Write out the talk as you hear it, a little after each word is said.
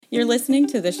You're listening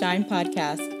to the Shine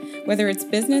Podcast. Whether it's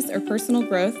business or personal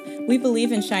growth, we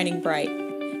believe in shining bright,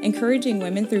 encouraging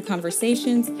women through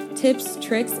conversations, tips,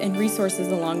 tricks, and resources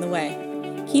along the way.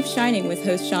 Keep shining with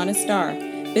host Shauna Starr,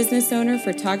 business owner,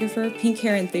 photographer, pink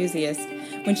hair enthusiast.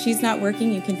 When she's not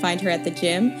working, you can find her at the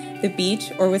gym, the beach,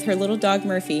 or with her little dog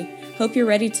Murphy. Hope you're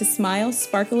ready to smile,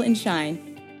 sparkle, and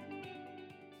shine.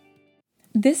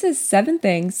 This is 7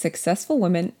 things successful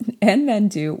women and men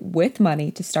do with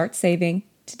money to start saving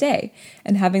today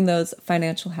and having those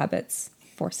financial habits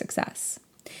for success.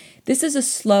 This is a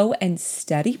slow and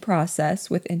steady process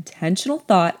with intentional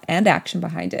thought and action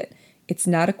behind it. It's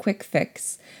not a quick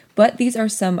fix, but these are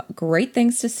some great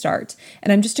things to start.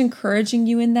 And I'm just encouraging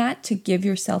you in that to give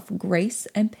yourself grace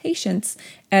and patience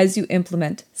as you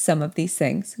implement some of these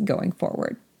things going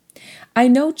forward. I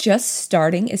know just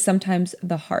starting is sometimes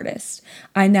the hardest.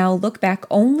 I now look back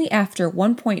only after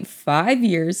 1.5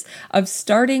 years of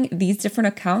starting these different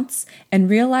accounts and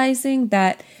realizing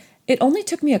that it only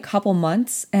took me a couple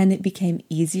months and it became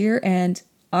easier and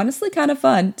honestly kind of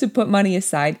fun to put money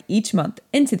aside each month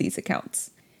into these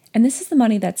accounts. And this is the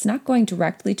money that's not going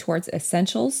directly towards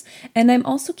essentials, and I'm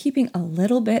also keeping a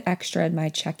little bit extra in my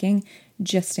checking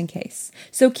just in case.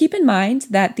 So keep in mind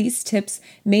that these tips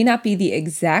may not be the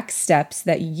exact steps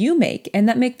that you make and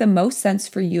that make the most sense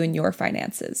for you and your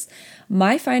finances.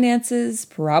 My finances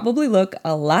probably look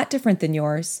a lot different than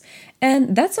yours,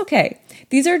 and that's okay.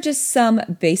 These are just some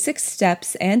basic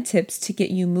steps and tips to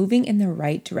get you moving in the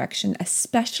right direction,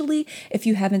 especially if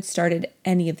you haven't started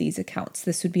any of these accounts.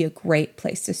 This would be a great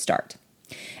place to start.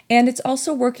 And it's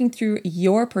also working through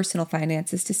your personal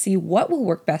finances to see what will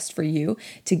work best for you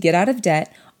to get out of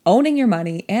debt, owning your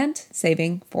money, and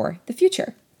saving for the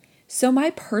future. So my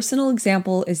personal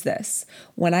example is this.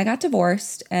 When I got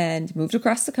divorced and moved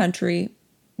across the country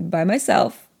by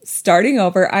myself, starting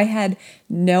over, I had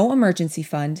no emergency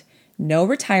fund, no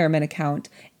retirement account,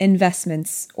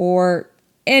 investments, or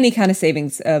any kind of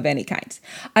savings of any kind.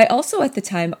 I also at the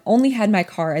time only had my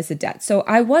car as a debt, so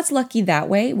I was lucky that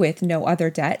way with no other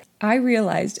debt. I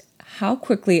realized how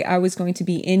quickly I was going to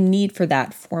be in need for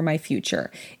that for my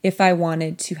future if I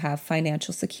wanted to have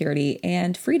financial security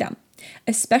and freedom.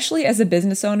 Especially as a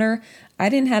business owner, I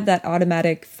didn't have that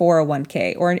automatic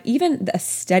 401k or even a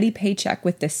steady paycheck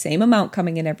with the same amount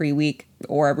coming in every week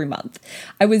or every month.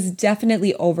 I was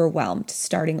definitely overwhelmed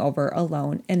starting over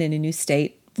alone and in a new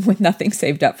state with nothing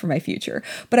saved up for my future.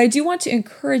 But I do want to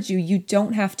encourage you, you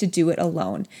don't have to do it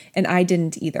alone. And I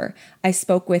didn't either. I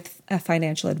spoke with a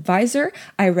financial advisor.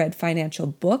 I read financial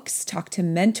books, talked to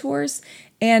mentors.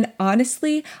 And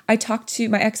honestly, I talked to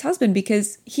my ex-husband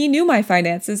because he knew my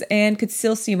finances and could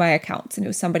still see my accounts. And it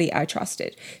was somebody I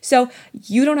trusted. So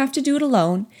you don't have to do it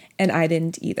alone. And I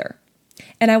didn't either.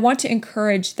 And I want to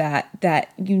encourage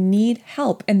that you need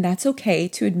help. And that's okay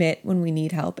to admit when we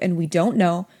need help and we don't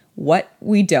know what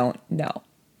we don't know.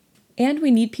 And we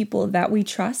need people that we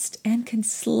trust and can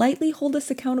slightly hold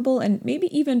us accountable and maybe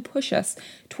even push us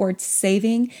towards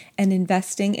saving and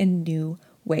investing in new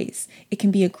ways. It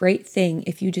can be a great thing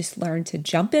if you just learn to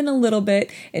jump in a little bit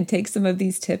and take some of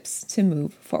these tips to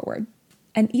move forward.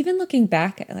 And even looking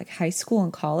back at like high school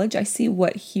and college, I see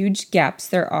what huge gaps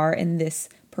there are in this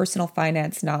personal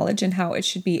finance knowledge and how it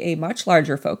should be a much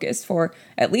larger focus for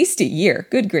at least a year,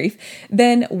 good grief,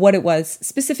 than what it was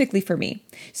specifically for me.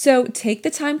 So take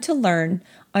the time to learn,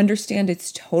 understand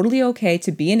it's totally okay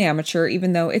to be an amateur,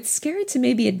 even though it's scary to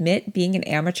maybe admit being an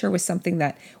amateur was something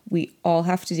that we all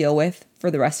have to deal with for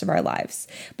the rest of our lives.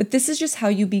 But this is just how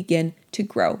you begin to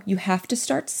grow. You have to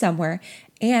start somewhere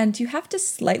and you have to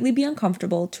slightly be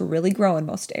uncomfortable to really grow in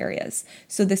most areas.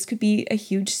 So this could be a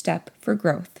huge step for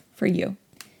growth for you.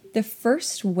 The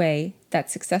first way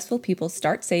that successful people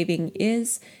start saving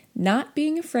is not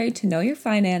being afraid to know your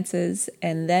finances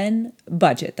and then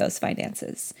budget those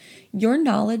finances. Your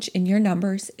knowledge and your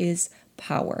numbers is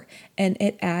power, and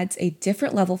it adds a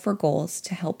different level for goals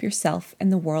to help yourself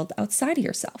and the world outside of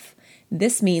yourself.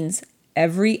 This means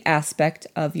every aspect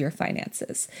of your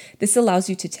finances. This allows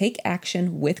you to take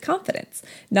action with confidence.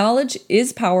 Knowledge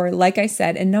is power, like I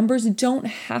said, and numbers don't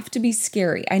have to be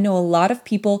scary. I know a lot of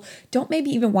people don't maybe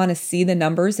even want to see the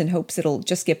numbers in hopes it'll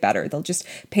just get better. They'll just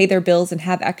pay their bills and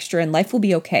have extra and life will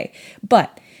be okay.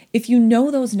 But if you know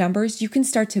those numbers, you can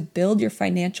start to build your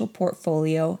financial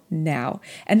portfolio now.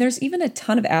 And there's even a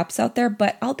ton of apps out there,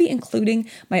 but I'll be including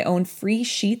my own free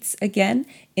sheets again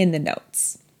in the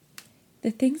notes. The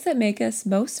things that make us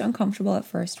most uncomfortable at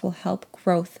first will help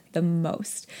growth the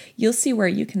most. You'll see where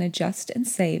you can adjust and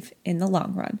save in the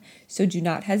long run. So do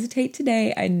not hesitate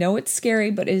today. I know it's scary,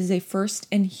 but it is a first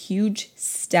and huge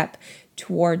step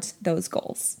towards those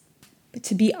goals. But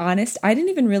to be honest, I didn't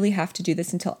even really have to do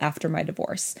this until after my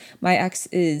divorce. My ex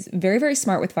is very, very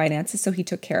smart with finances, so he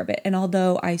took care of it. And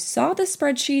although I saw the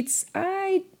spreadsheets,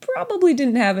 I probably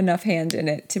didn't have enough hand in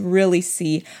it to really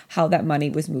see how that money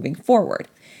was moving forward.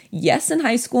 Yes, in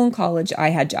high school and college, I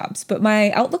had jobs, but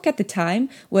my outlook at the time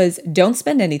was don't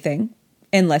spend anything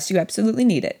unless you absolutely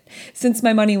need it. Since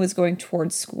my money was going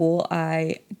towards school,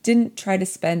 I didn't try to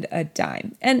spend a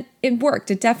dime. And it worked.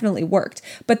 It definitely worked.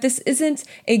 But this isn't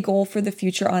a goal for the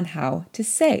future on how to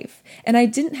save. And I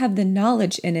didn't have the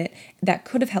knowledge in it that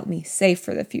could have helped me save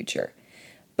for the future.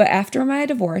 But after my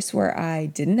divorce, where I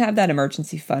didn't have that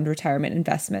emergency fund, retirement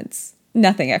investments,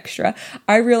 nothing extra,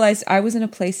 I realized I was in a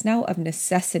place now of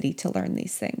necessity to learn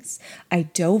these things. I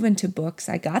dove into books,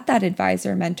 I got that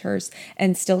advisor, mentors,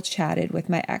 and still chatted with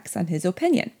my ex on his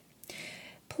opinion.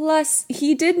 Plus,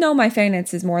 he did know my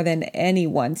finances more than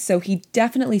anyone, so he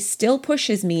definitely still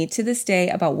pushes me to this day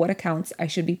about what accounts I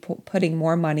should be putting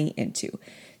more money into.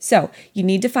 So, you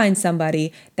need to find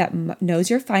somebody that knows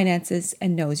your finances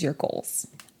and knows your goals.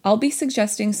 I'll be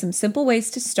suggesting some simple ways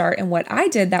to start and what I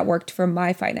did that worked for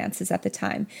my finances at the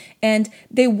time. And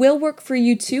they will work for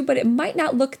you too, but it might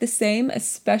not look the same,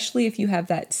 especially if you have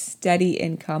that steady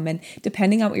income and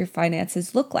depending on what your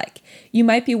finances look like. You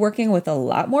might be working with a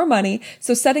lot more money,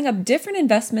 so setting up different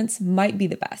investments might be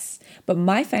the best. But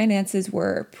my finances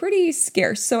were pretty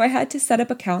scarce, so I had to set up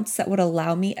accounts that would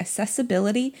allow me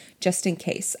accessibility just in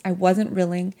case. I wasn't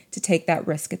willing to take that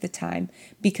risk at the time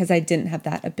because I didn't have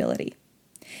that ability.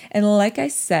 And like I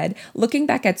said, looking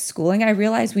back at schooling, I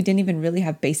realized we didn't even really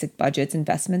have basic budgets,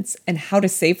 investments, and how to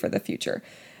save for the future.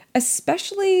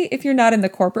 Especially if you're not in the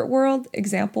corporate world.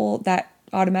 Example, that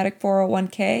automatic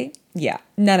 401k. Yeah,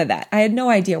 none of that. I had no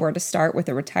idea where to start with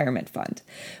a retirement fund.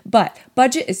 But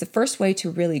budget is the first way to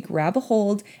really grab a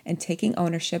hold and taking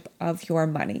ownership of your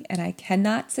money. And I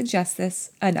cannot suggest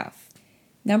this enough.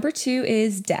 Number 2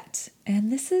 is debt.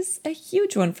 And this is a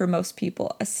huge one for most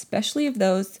people, especially of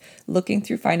those looking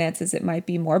through finances. It might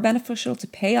be more beneficial to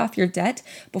pay off your debt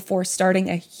before starting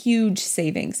a huge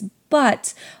savings.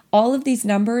 But all of these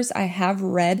numbers, I have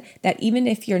read that even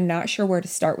if you're not sure where to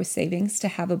start with savings, to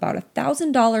have about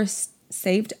 $1,000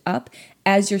 saved up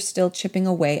as you're still chipping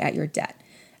away at your debt.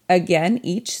 Again,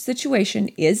 each situation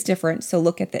is different, so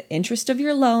look at the interest of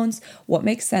your loans, what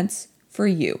makes sense for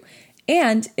you.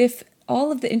 And if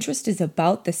all of the interest is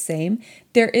about the same,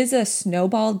 there is a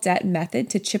snowball debt method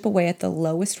to chip away at the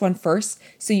lowest one first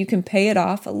so you can pay it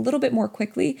off a little bit more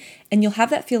quickly and you'll have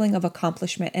that feeling of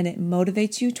accomplishment and it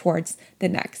motivates you towards the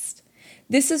next.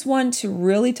 This is one to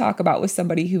really talk about with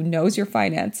somebody who knows your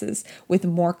finances with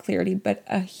more clarity, but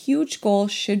a huge goal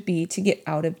should be to get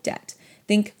out of debt.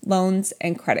 Think loans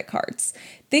and credit cards.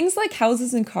 Things like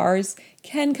houses and cars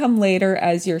can come later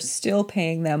as you're still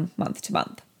paying them month to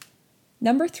month.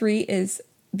 Number 3 is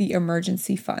the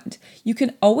emergency fund. You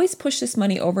can always push this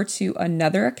money over to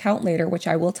another account later, which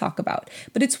I will talk about,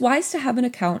 but it's wise to have an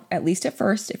account, at least at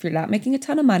first, if you're not making a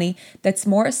ton of money, that's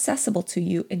more accessible to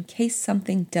you in case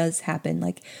something does happen,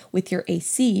 like with your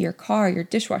AC, your car, your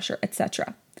dishwasher,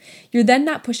 etc. You're then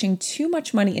not pushing too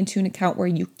much money into an account where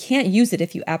you can't use it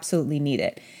if you absolutely need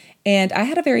it. And I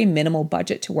had a very minimal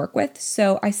budget to work with,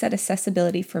 so I said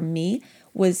accessibility for me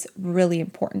was really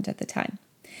important at the time.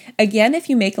 Again, if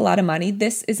you make a lot of money,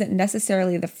 this isn't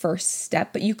necessarily the first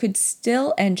step, but you could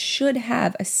still and should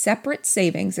have a separate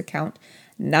savings account,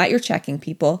 not your checking,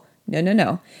 people.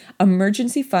 No.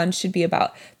 Emergency fund should be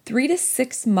about 3 to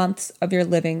 6 months of your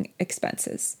living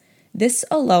expenses. This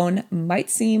alone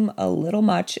might seem a little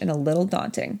much and a little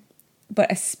daunting,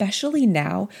 but especially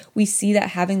now, we see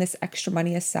that having this extra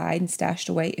money aside and stashed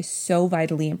away is so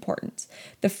vitally important.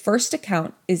 The first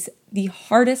account is the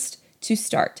hardest to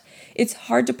start. It's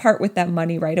hard to part with that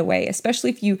money right away, especially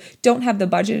if you don't have the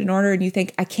budget in order and you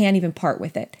think, I can't even part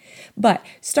with it. But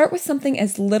start with something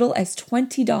as little as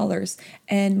 $20,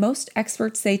 and most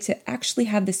experts say to actually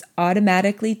have this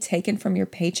automatically taken from your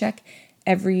paycheck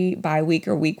every bi-week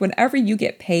or week, whenever you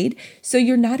get paid, so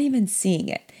you're not even seeing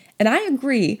it. And I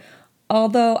agree,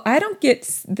 although I don't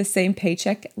get the same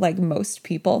paycheck like most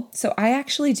people, so I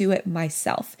actually do it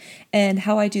myself. And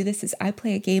how I do this is I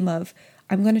play a game of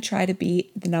I'm going to try to beat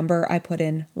the number I put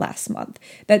in last month.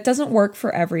 That doesn't work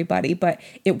for everybody, but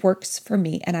it works for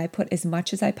me, and I put as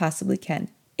much as I possibly can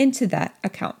into that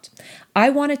account. I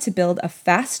wanted to build a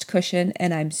fast cushion,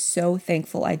 and I'm so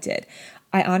thankful I did.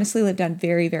 I honestly lived on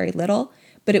very, very little,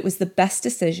 but it was the best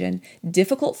decision.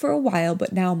 Difficult for a while,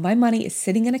 but now my money is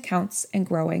sitting in accounts and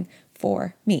growing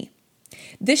for me.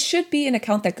 This should be an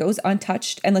account that goes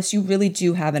untouched unless you really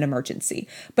do have an emergency,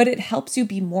 but it helps you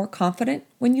be more confident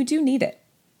when you do need it.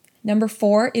 Number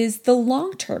 4 is the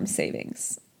long-term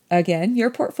savings. Again, your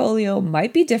portfolio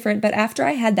might be different, but after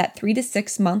I had that 3 to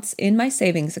 6 months in my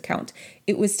savings account,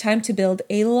 it was time to build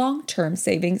a long-term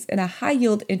savings in a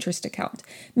high-yield interest account,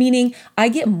 meaning I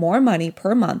get more money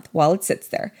per month while it sits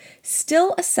there.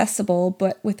 Still accessible,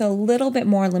 but with a little bit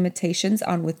more limitations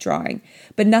on withdrawing,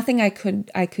 but nothing I could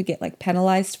get like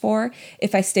penalized for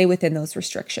if I stay within those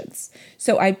restrictions.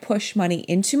 So I'd push money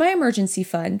into my emergency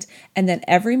fund, and then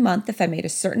every month, if I made a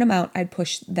certain amount, I'd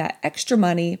push that extra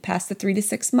money past the 3 to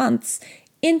 6 months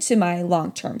into my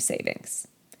long-term savings.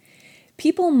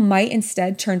 People might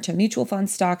instead turn to mutual fund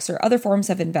stocks or other forms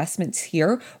of investments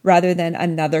here rather than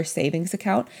another savings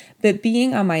account, but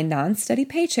being on my non-steady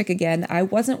paycheck again, I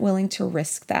wasn't willing to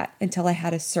risk that until I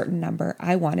had a certain number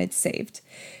I wanted saved.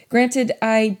 Granted,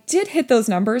 I did hit those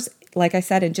numbers, like I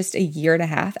said, in just a year and a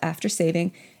half after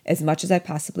saving as much as I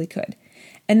possibly could.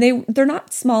 And they're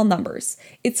not small numbers.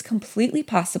 It's completely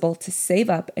possible to save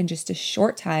up in just a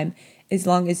short time as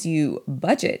long as you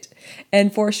budget.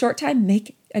 And for a short time,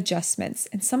 make adjustments,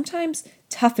 and sometimes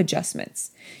tough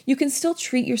adjustments. You can still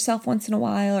treat yourself once in a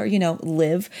while or,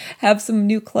 have some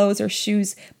new clothes or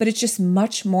shoes, but it's just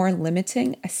much more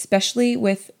limiting, especially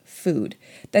with food.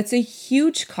 That's a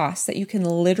huge cost that you can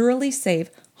literally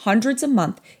save hundreds a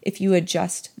month if you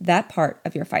adjust that part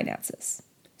of your finances.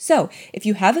 So if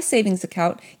you have a savings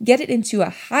account, get it into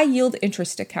a high yield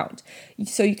interest account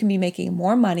so you can be making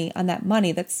more money on that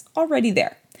money that's already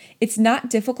there. It's not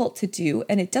difficult to do,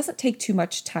 and it doesn't take too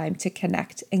much time to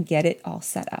connect and get it all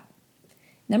set up.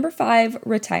 Number 5,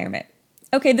 retirement.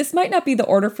 Okay, this might not be the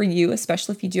order for you,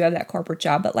 especially if you do have that corporate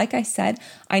job, but like I said,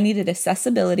 I needed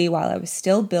accessibility while I was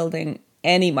still building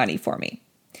any money for me.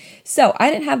 So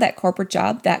I didn't have that corporate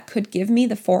job that could give me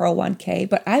the 401k,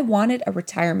 but I wanted a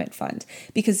retirement fund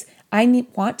because I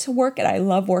want to work and I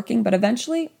love working, but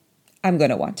eventually I'm going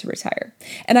to want to retire.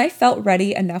 And I felt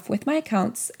ready enough with my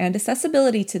accounts and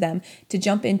accessibility to them to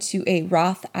jump into a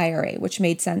Roth IRA, which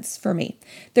made sense for me.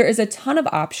 There is a ton of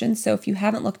options, so if you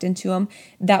haven't looked into them,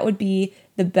 that would be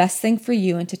the best thing for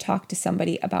you, and to talk to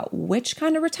somebody about which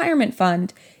kind of retirement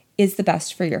fund is the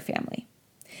best for your family.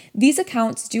 These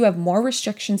accounts do have more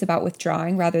restrictions about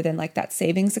withdrawing rather than like that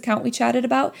savings account we chatted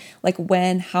about, like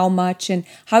when, how much, and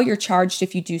how you're charged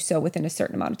if you do so within a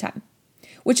certain amount of time.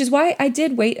 Which is why I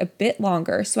did wait a bit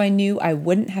longer so I knew I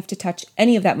wouldn't have to touch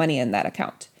any of that money in that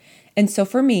account. And so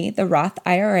for me, the Roth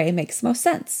IRA makes most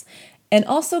sense and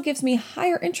also gives me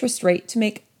higher interest rate to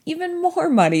make even more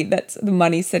money that's the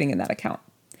money sitting in that account.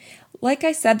 Like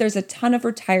I said, there's a ton of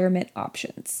retirement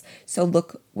options, so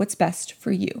look what's best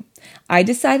for you. I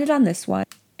decided on this one,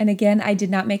 and again, I did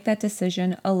not make that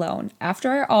decision alone.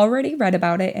 After I already read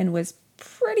about it and was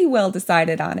pretty well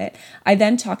decided on it, I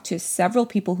then talked to several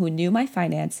people who knew my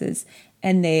finances,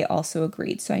 and they also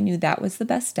agreed, so I knew that was the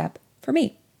best step for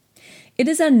me. It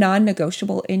is a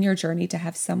non-negotiable in your journey to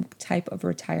have some type of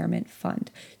retirement fund.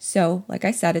 So, like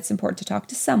I said, it's important to talk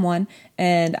to someone,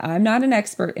 and I'm not an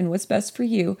expert in what's best for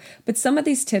you, but some of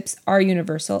these tips are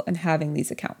universal in having these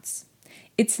accounts.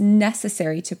 It's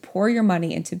necessary to pour your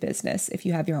money into business if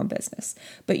you have your own business,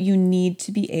 but you need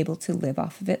to be able to live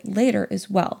off of it later as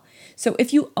well. So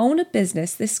if you own a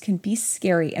business, this can be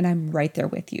scary, and I'm right there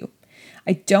with you.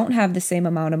 I don't have the same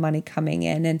amount of money coming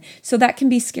in, and so that can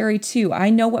be scary too. I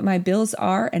know what my bills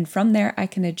are, and from there I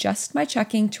can adjust my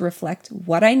checking to reflect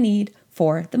what I need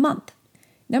for the month.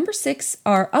 Number 6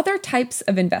 are other types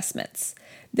of investments.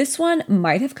 This one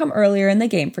might have come earlier in the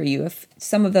game for you if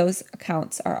some of those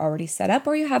accounts are already set up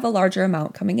or you have a larger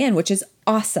amount coming in, which is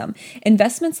awesome.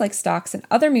 Investments like stocks and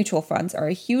other mutual funds are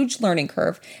a huge learning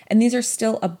curve, and these are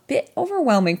still a bit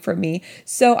overwhelming for me,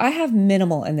 so I have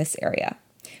minimal in this area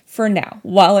for now,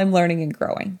 while I'm learning and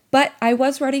growing. But I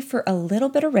was ready for a little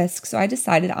bit of risk, so I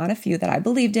decided on a few that I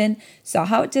believed in, saw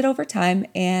how it did over time,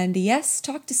 and yes,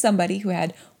 talked to somebody who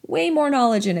had way more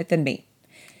knowledge in it than me.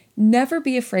 Never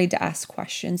be afraid to ask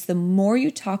questions. The more you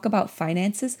talk about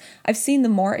finances, I've seen the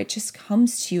more it just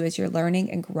comes to you as you're learning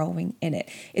and growing in it.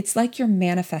 It's like you're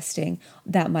manifesting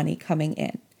that money coming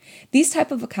in. These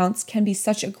type of accounts can be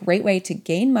such a great way to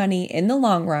gain money in the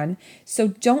long run, so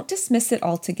don't dismiss it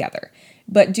altogether,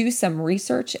 but do some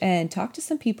research and talk to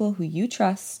some people who you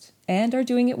trust and are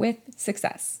doing it with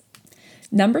success.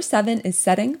 Number 7 is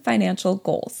setting financial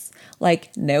goals,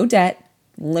 like no debt,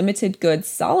 limited good,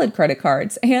 solid credit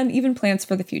cards, and even plans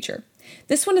for the future.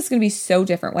 This one is going to be so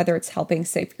different, whether it's helping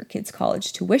save your kids'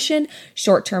 college tuition,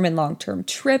 short-term and long-term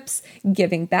trips,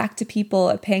 giving back to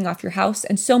people, paying off your house,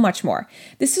 and so much more.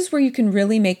 This is where you can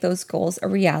really make those goals a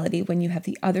reality when you have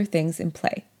the other things in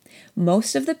play.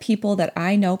 Most of the people that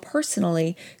I know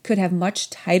personally could have much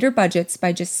tighter budgets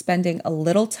by just spending a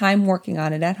little time working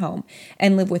on it at home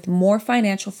and live with more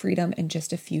financial freedom in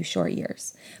just a few short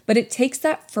years. But it takes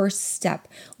that first step,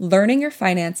 learning your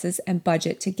finances and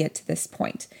budget to get to this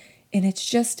point. And it's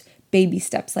just baby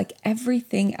steps like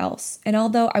everything else. And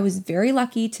although I was very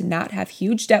lucky to not have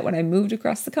huge debt when I moved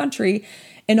across the country,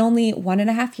 in only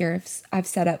 1.5 years, I've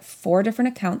set up 4 different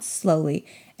accounts slowly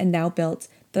and now built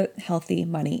the healthy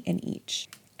money in each.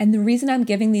 And the reason I'm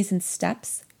giving these in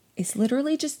steps is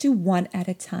literally just do one at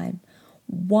a time.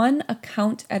 One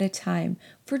account at a time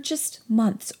for just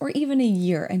months or even a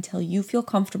year until you feel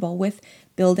comfortable with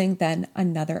building then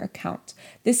another account.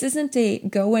 This isn't a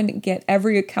go and get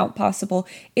every account possible.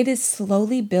 It is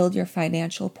slowly build your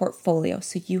financial portfolio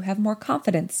so you have more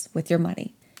confidence with your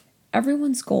money.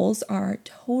 Everyone's goals are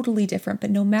totally different,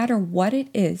 but no matter what it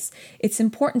is, it's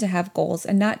important to have goals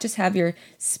and not just have your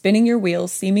spinning your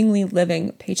wheels, seemingly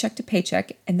living paycheck to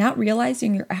paycheck and not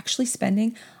realizing you're actually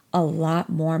spending a lot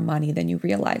more money than you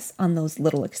realize on those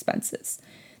little expenses.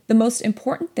 The most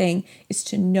important thing is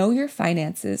to know your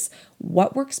finances,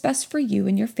 what works best for you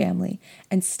and your family,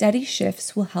 and steady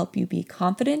shifts will help you be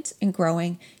confident in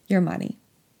growing your money.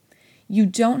 You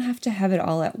don't have to have it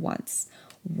all at once.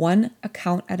 One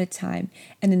account at a time,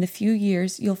 and in a few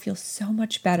years, you'll feel so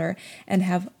much better and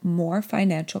have more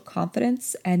financial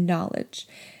confidence and knowledge.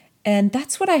 And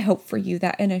that's what I hope for you,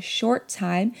 that in a short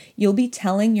time, you'll be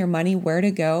telling your money where to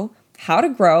go, how to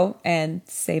grow, and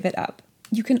save it up.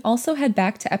 You can also head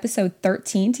back to episode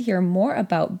 13 to hear more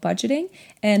about budgeting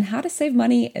and how to save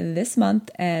money this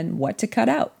month and what to cut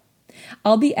out.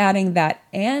 I'll be adding that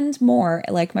and more,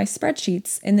 like my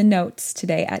spreadsheets, in the notes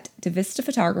today at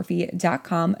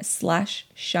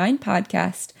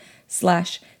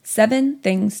devistaphotography.com/shinepodcast/7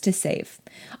 things to save,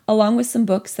 along with some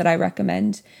books that I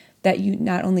recommend that you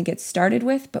not only get started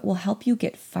with, but will help you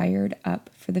get fired up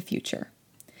for the future.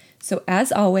 So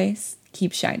as always,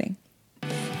 keep shining.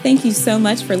 Thank you so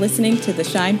much for listening to the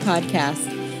Shine Podcast.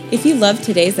 If you loved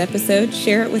today's episode,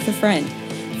 share it with a friend.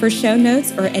 For show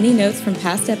notes or any notes from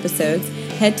past episodes,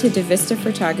 head to Devista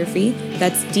Photography,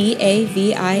 that's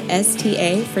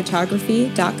DAVISTA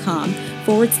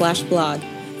photography.com/blog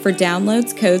for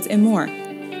downloads, codes, and more.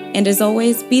 And as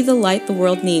always, be the light the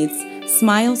world needs.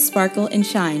 Smile, sparkle, and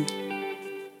shine.